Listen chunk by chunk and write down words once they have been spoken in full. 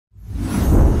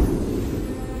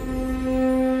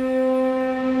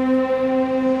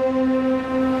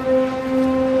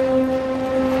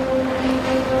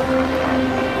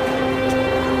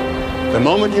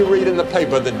moment you read in the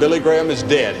paper that Billy Graham is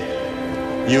dead,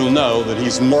 you'll know that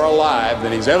he's more alive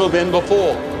than he's ever been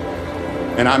before.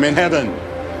 And I'm in heaven.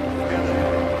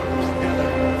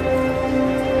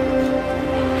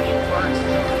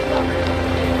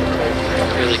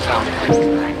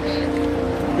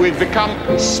 We've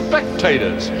become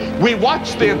spectators. We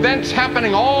watch the events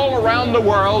happening all around the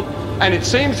world, and it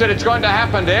seems that it's going to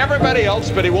happen to everybody else,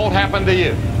 but it won't happen to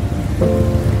you.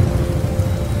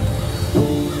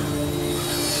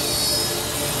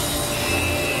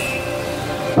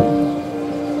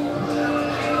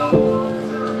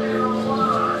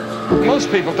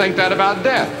 Most people think that about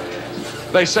death.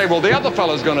 They say, well, the other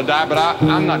fellow's going to die, but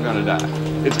I'm not going to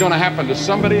die. It's going to happen to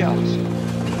somebody else.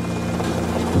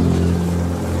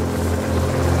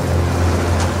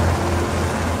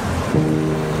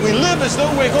 We live as though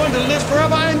we're going to live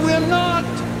forever, and we're not.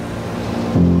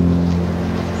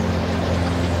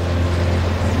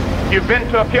 You've been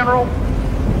to a funeral.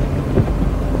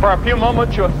 For a few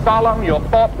moments, you're solemn, you're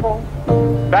thoughtful.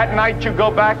 That night, you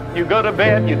go back, you go to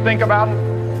bed, you think about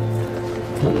it.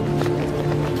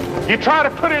 You try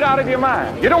to put it out of your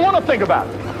mind. You don't want to think about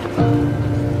it.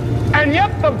 And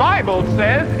yet the Bible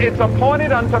says it's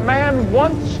appointed unto man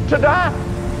once to die.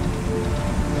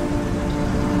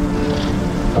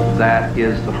 That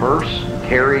is the hearse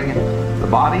carrying the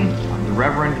body of the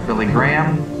Reverend Billy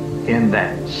Graham in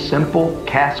that simple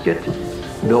casket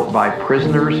built by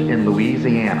prisoners in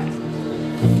Louisiana.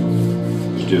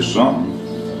 It's just something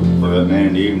for that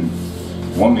man to even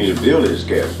want me to build his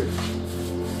casket.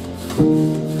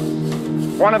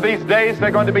 One of these days,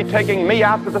 they're going to be taking me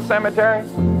out to the cemetery.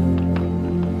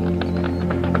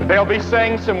 They'll be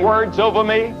saying some words over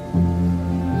me.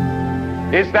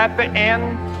 Is that the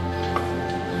end?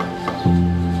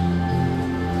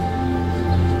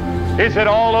 Is it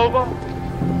all over?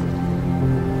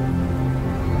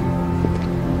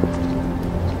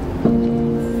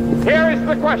 Here is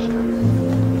the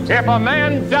question. If a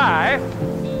man die,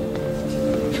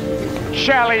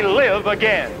 shall he live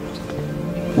again?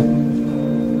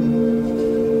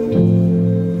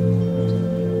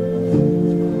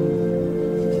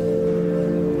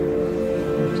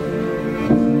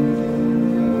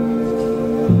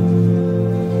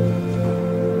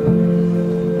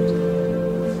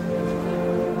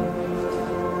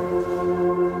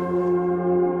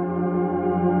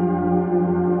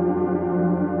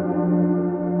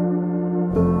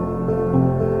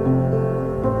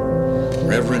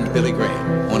 Reverend Billy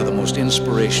Graham, one of the most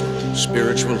inspirational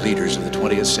spiritual leaders of the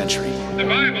 20th century. The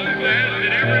Bible says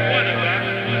that every one of us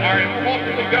are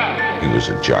important to God. He was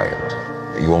a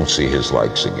giant. You won't see his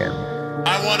likes again.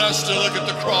 I want us to look at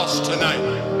the cross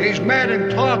tonight. He's met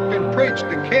and talked and preached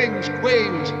to kings,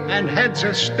 queens, and heads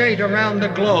of state around the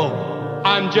globe.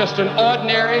 I'm just an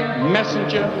ordinary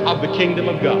messenger of the kingdom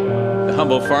of God. The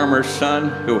humble farmer's son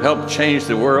who helped change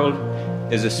the world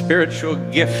is a spiritual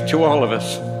gift to all of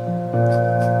us.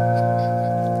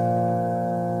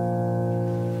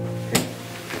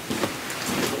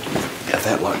 Got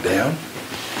that locked down?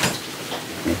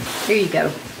 Here you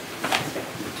go.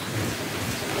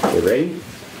 You ready?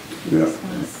 Yeah.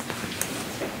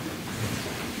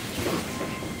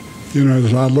 You know,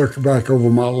 as I look back over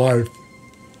my life,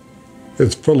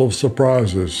 it's full of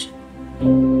surprises.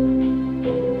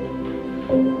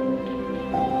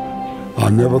 I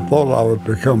never thought I would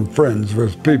become friends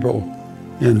with people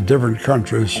in different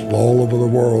countries all over the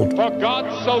world. For God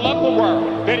so loved the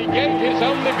world that he gave his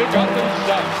only begotten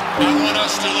Son. I want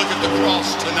us to look at the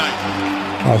cross tonight.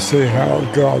 I see how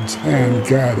God's hand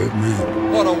guided me.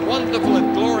 What a wonderful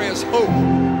and glorious hope.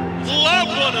 Love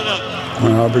one another.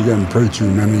 When I began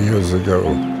preaching many years ago,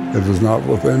 it was not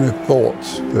with any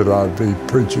thoughts that I'd be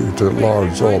preaching to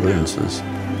large audiences.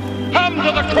 Come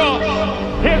to the cross.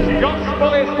 His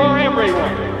gospel is for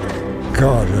everyone.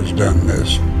 God has done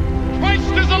this.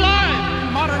 Christ is alive.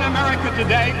 In modern America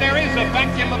today, there is a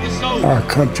vacuum of the soul. Our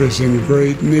country's in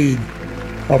great need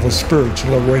of a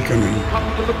spiritual awakening.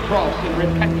 Come to the cross in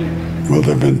repentance. Well,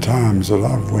 there have been times that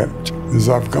I've wept as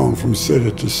I've gone from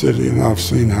city to city and I've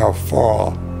seen how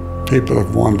far people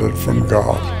have wandered from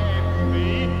God.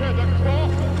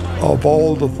 Of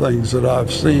all the things that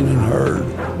I've seen and heard,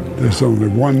 there's only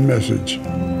one message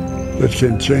that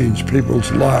can change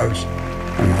people's lives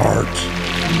and hearts.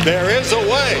 There is a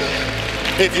way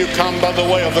if you come by the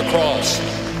way of the cross.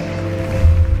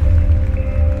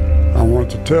 I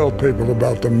want to tell people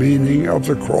about the meaning of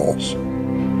the cross.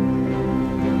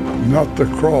 Not the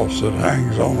cross that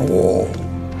hangs on a wall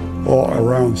or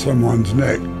around someone's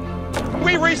neck.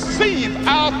 We receive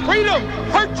our freedom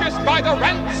purchased by the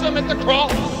ransom at the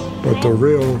cross. But the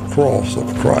real cross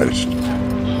of Christ.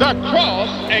 The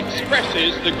cross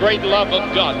expresses the great love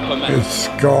of God for man. It's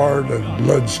scarred and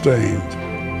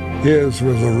blood-stained. His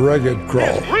was a rugged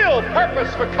cross. His real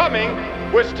purpose for coming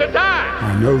was to die.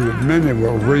 I know that many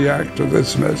will react to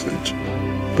this message,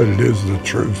 but it is the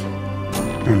truth.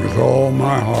 And with all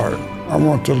my heart, I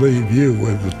want to leave you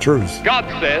with the truth. God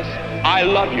says, I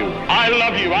love you. I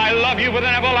love you. I love you with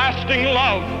an everlasting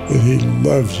love. That he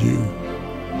loves you,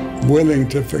 willing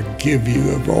to forgive you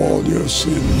of all your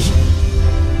sins.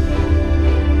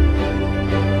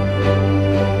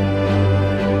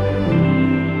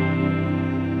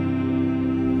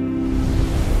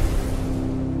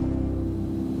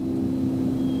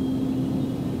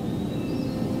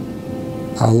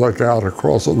 I look out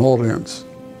across an audience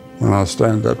when I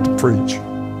stand up to preach,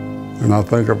 and I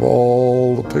think of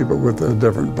all the people with their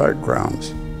different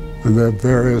backgrounds and their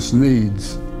various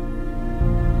needs.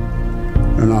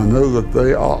 And I know that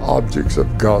they are objects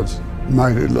of God's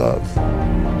mighty love,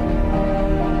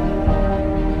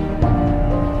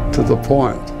 to the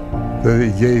point that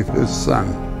he gave his son,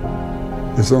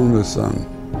 his only son,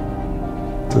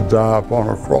 to die upon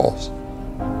a cross.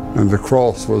 And the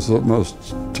cross was the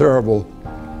most terrible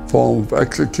form of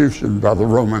execution by the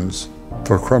Romans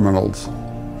for criminals.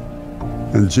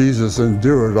 And Jesus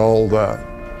endured all that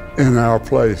in our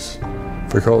place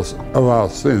because of our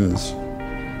sins.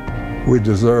 We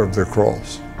deserved the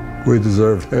cross. We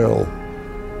deserved hell.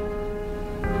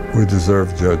 We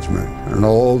deserve judgment and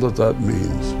all that that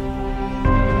means.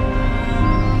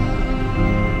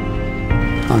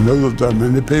 I know that there are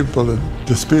many people that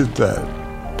dispute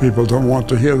that. People don't want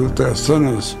to hear that they're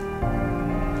sinners.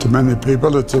 To many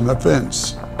people, it's an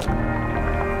offense.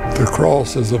 The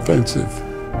cross is offensive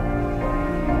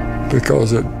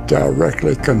because it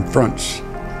directly confronts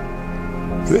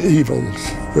the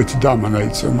evils which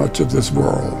dominate so much of this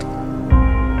world.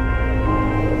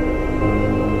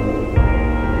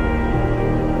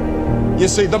 You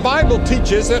see, the Bible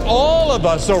teaches that all of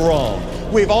us are wrong.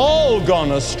 We've all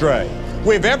gone astray.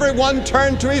 We've everyone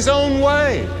turned to his own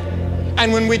way.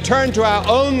 And when we turn to our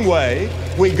own way,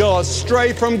 we go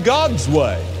astray from God's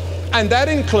way. And that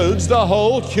includes the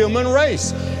whole human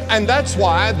race. And that's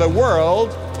why the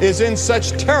world is in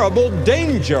such terrible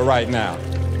danger right now.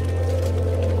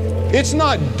 It's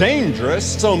not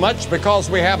dangerous so much because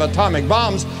we have atomic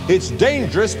bombs. It's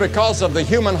dangerous because of the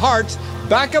human hearts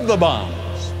back of the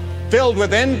bombs, filled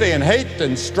with envy and hate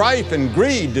and strife and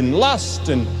greed and lust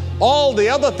and all the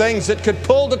other things that could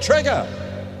pull the trigger.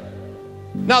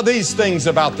 Now, these things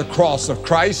about the cross of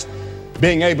Christ,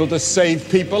 being able to save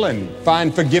people and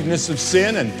find forgiveness of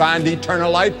sin and find eternal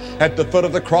life at the foot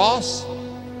of the cross,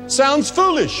 sounds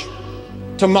foolish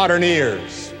to modern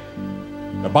ears.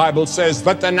 The Bible says,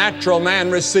 but the natural man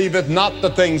receiveth not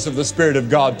the things of the Spirit of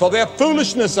God, for they're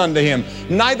foolishness unto him.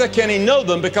 Neither can he know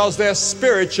them because they're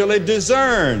spiritually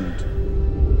discerned.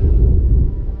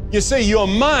 You see, your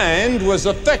mind was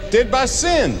affected by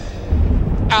sin.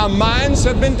 Our minds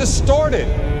have been distorted.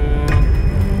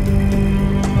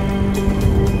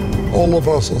 All of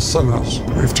us are sinners.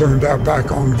 We've turned our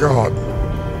back on God.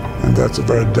 And that's a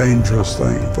very dangerous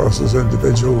thing for us as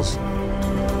individuals.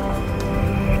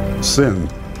 Sin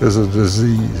is a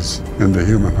disease in the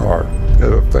human heart.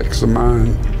 It affects the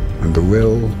mind and the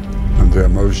will and the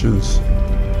emotions.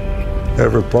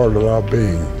 Every part of our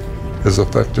being is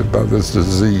affected by this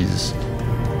disease.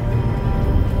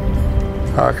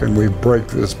 How can we break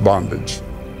this bondage?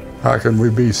 How can we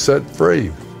be set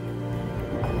free?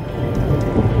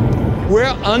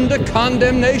 We're under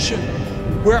condemnation.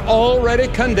 We're already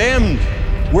condemned.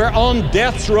 We're on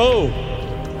death's row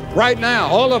right now,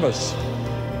 all of us.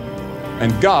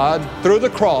 And God, through the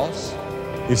cross,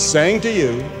 is saying to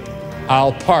you,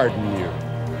 I'll pardon you.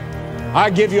 I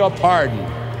give you a pardon.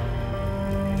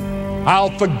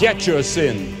 I'll forget your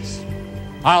sins.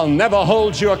 I'll never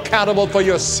hold you accountable for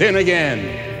your sin again.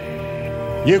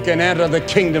 You can enter the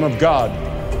kingdom of God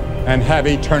and have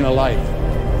eternal life.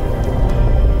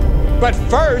 But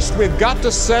first, we've got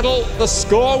to settle the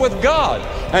score with God.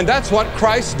 And that's what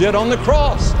Christ did on the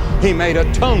cross. He made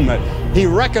atonement. He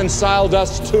reconciled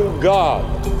us to God.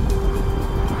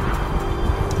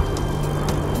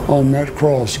 On that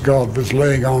cross, God was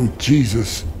laying on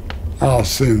Jesus our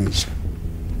sins.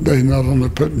 They not only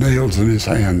put nails in his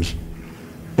hands,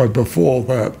 but before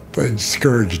that, they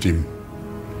scourged him.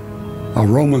 A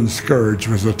Roman scourge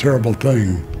was a terrible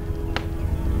thing.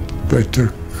 They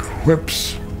took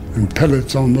whips and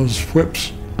pellets on those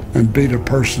whips and beat a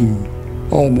person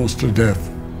almost to death.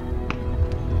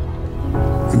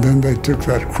 And then they took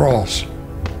that cross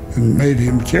and made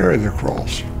him carry the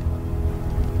cross,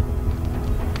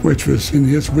 which was in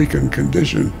his weakened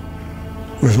condition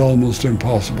was almost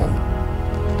impossible.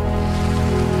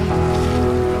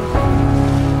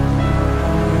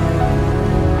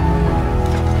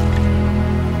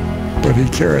 But he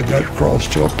carried that cross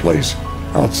to a place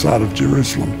outside of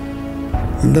Jerusalem.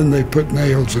 And then they put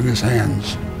nails in his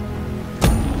hands.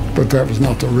 But that was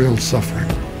not the real suffering.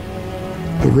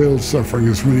 The real suffering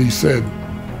is when he said,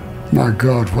 "My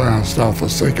God, why hast thou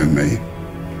forsaken me?"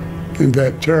 In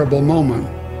that terrible moment,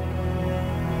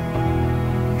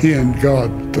 he and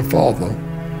God, the Father,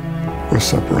 were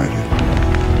separated.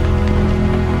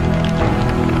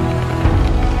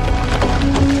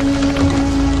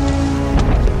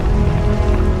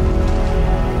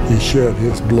 He shed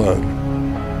his blood,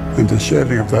 and the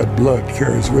shedding of that blood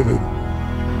carries with it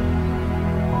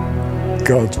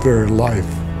God's very life.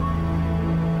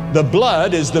 The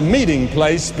blood is the meeting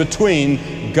place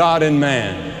between God and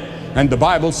man. And the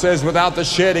Bible says without the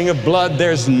shedding of blood,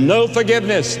 there's no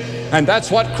forgiveness. And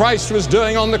that's what Christ was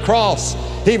doing on the cross.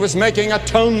 He was making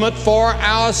atonement for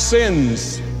our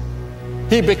sins.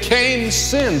 He became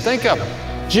sin. Think of it.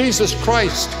 Jesus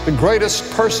Christ, the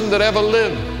greatest person that ever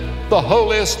lived, the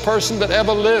holiest person that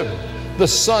ever lived, the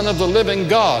Son of the living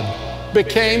God,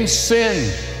 became sin.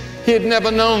 He had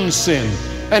never known sin.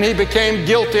 And he became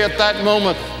guilty at that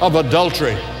moment of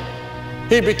adultery.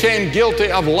 He became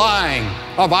guilty of lying,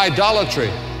 of idolatry.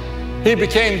 He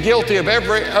became guilty of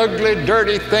every ugly,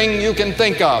 dirty thing you can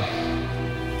think of,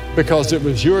 because it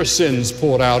was your sins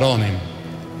poured out on him.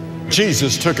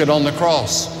 Jesus took it on the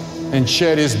cross and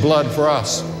shed his blood for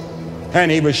us. And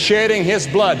he was shedding his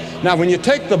blood. Now, when you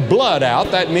take the blood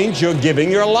out, that means you're giving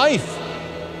your life.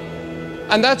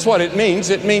 And that's what it means.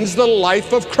 It means the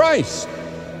life of Christ.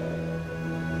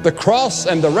 The cross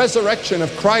and the resurrection of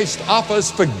Christ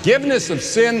offers forgiveness of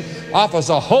sin, offers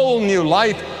a whole new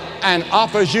life, and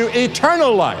offers you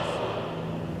eternal life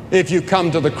if you come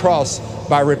to the cross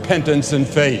by repentance and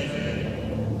faith.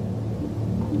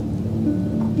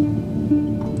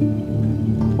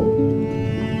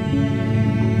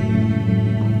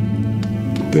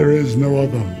 There is no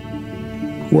other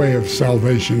way of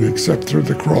salvation except through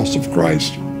the cross of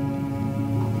Christ.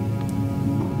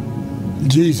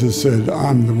 Jesus said,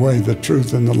 "I'm the way, the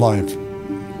truth, and the life.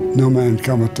 No man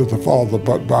cometh to the Father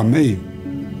but by me."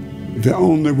 The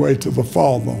only way to the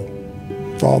Father,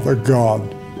 Father God,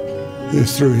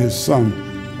 is through his Son,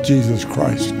 Jesus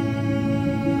Christ.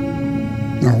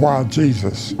 Now, why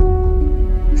Jesus?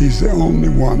 He's the only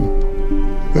one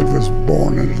that was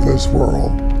born into this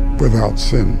world without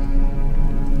sin.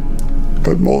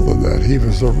 But more than that, he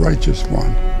was the righteous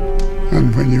one.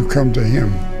 And when you come to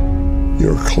him,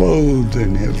 you're clothed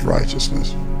in his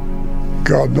righteousness.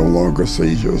 God no longer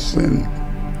sees your sin.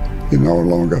 He no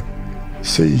longer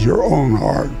sees your own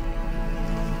heart.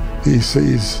 He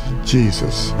sees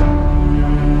Jesus.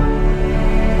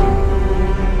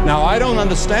 Now, I don't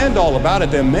understand all about it.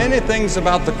 There are many things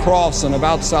about the cross and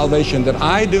about salvation that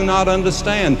I do not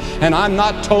understand. And I'm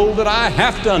not told that I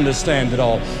have to understand it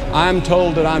all. I'm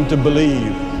told that I'm to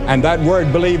believe. And that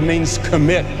word believe means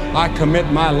commit. I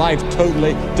commit my life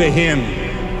totally to him.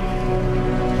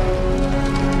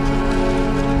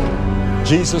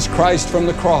 Jesus Christ from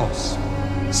the cross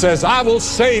says, "I will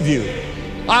save you.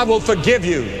 I will forgive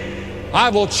you. I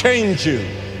will change you.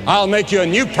 I'll make you a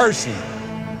new person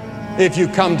if you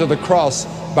come to the cross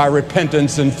by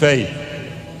repentance and faith."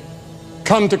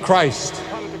 Come to Christ.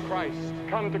 Come to Christ.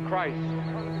 Come to Christ.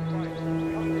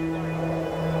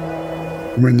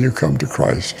 When you come to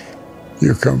Christ,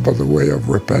 you come by the way of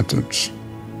repentance.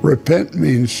 Repent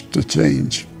means to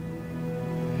change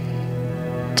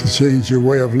your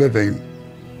way of living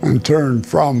and turn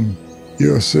from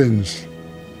your sins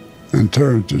and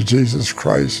turn to Jesus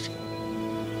Christ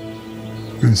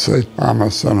and say, "I'm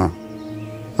a sinner.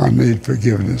 I need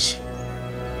forgiveness.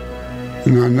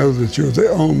 And I know that you're the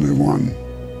only one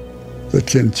that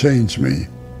can change me."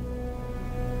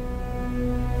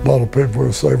 A lot of people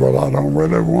will say, "Well, I don't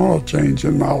really want to change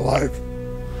in my life."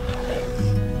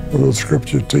 Well, the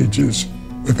scripture teaches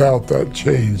without that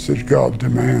change that God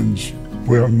demands,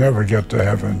 we'll never get to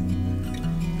heaven.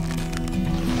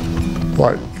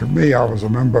 Like for me, I was a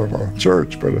member of a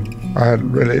church, but I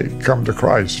hadn't really come to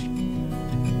Christ.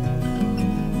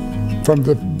 From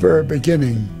the very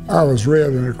beginning, I was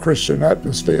reared in a Christian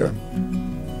atmosphere.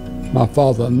 My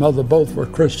father and mother both were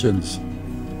Christians.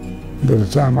 By the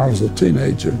time I was a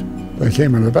teenager, there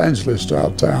came an evangelist to our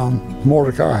town,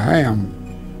 Mordecai Ham.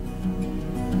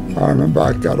 I remember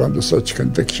I got under such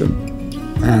conviction,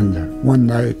 and one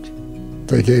night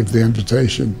they gave the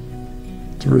invitation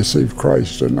to receive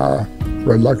Christ, and I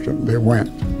reluctantly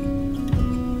went.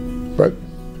 But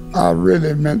I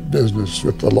really meant business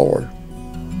with the Lord.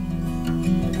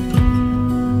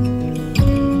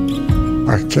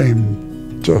 I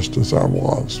came just as I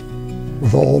was,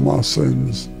 with all my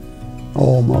sins,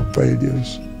 all my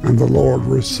failures, And the Lord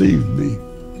received me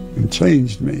and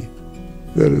changed me.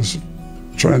 That has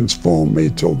transformed me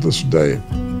till this day.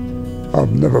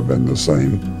 I've never been the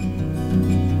same.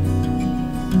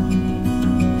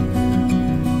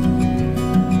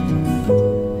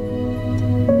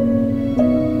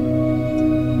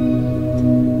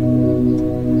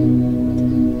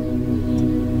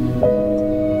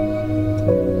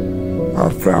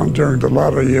 I've found during the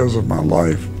latter years of my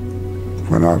life,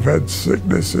 when I've had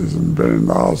sicknesses and been in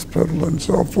the hospital and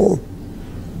so forth,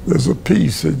 there's a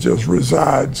peace that just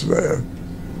resides there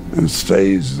and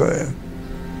stays there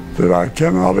that I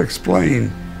cannot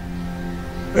explain.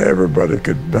 Everybody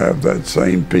could have that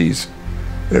same peace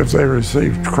if they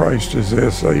received Christ as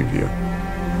their Savior.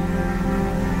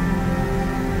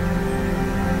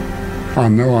 I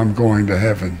know I'm going to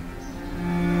heaven.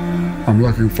 I'm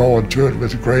looking forward to it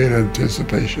with great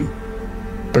anticipation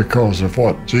because of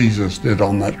what Jesus did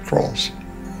on that cross.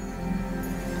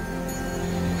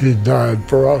 He died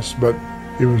for us, but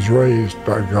he was raised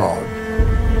by God.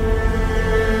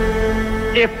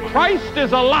 If Christ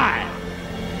is alive,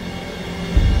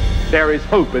 there is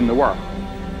hope in the world.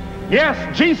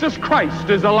 Yes, Jesus Christ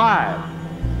is alive.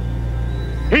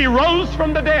 He rose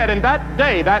from the dead, and that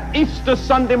day, that Easter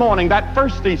Sunday morning, that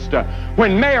first Easter,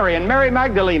 when Mary and Mary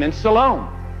Magdalene and Salome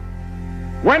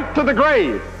went to the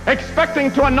grave expecting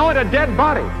to anoint a dead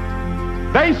body,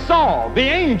 they saw the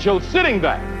angel sitting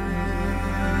there.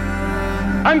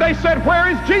 And they said, "Where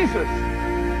is Jesus?"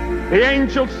 The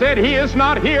angel said, "He is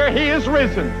not here, he is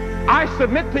risen." I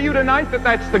submit to you tonight that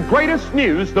that's the greatest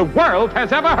news the world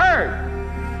has ever heard.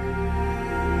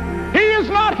 He is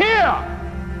not here.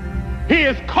 He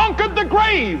has conquered the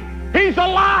grave. He's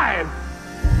alive.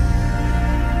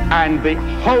 And the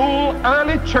whole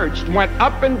early church went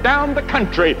up and down the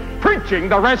country preaching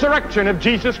the resurrection of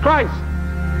Jesus Christ.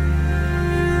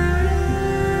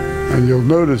 And you'll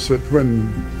notice that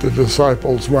when the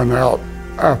disciples went out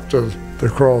after the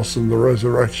cross and the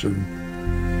resurrection,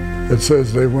 it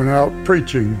says they went out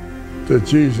preaching that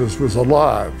Jesus was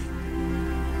alive,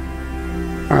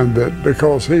 and that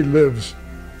because he lives,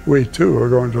 we too are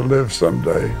going to live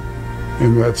someday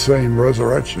in that same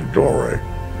resurrection glory.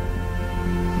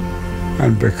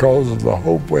 And because of the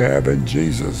hope we have in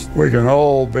Jesus, we can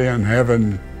all be in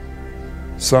heaven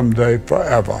someday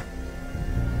forever.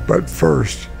 But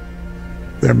first,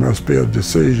 there must be a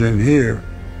decision here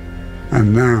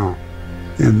and now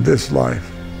in this life.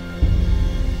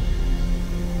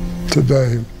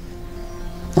 Today,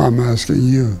 I'm asking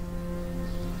you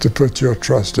to put your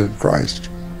trust in Christ.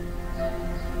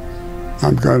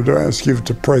 I'm going to ask you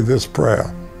to pray this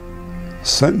prayer,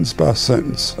 sentence by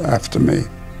sentence, after me.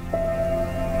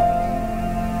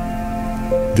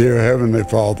 Dear Heavenly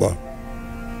Father,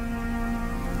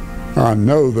 I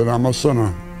know that I'm a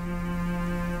sinner,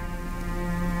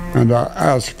 and I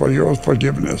ask for your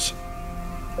forgiveness.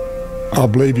 I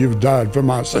believe you've died for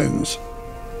my sins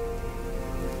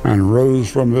and rose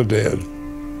from the dead.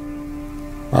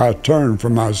 I turn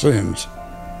from my sins.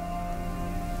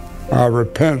 I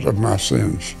repent of my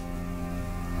sins.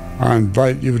 I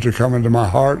invite you to come into my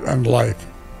heart and life.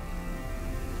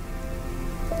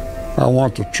 I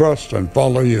want to trust and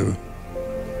follow you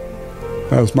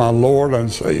as my Lord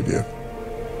and Savior.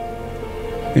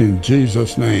 In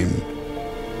Jesus' name,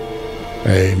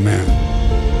 amen.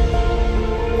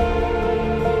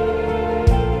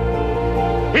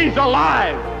 He's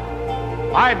alive.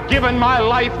 I've given my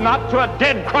life not to a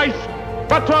dead Christ,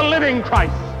 but to a living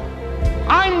Christ.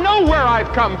 I know where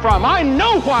I've come from. I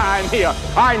know why I'm here.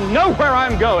 I know where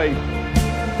I'm going.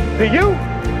 Do you?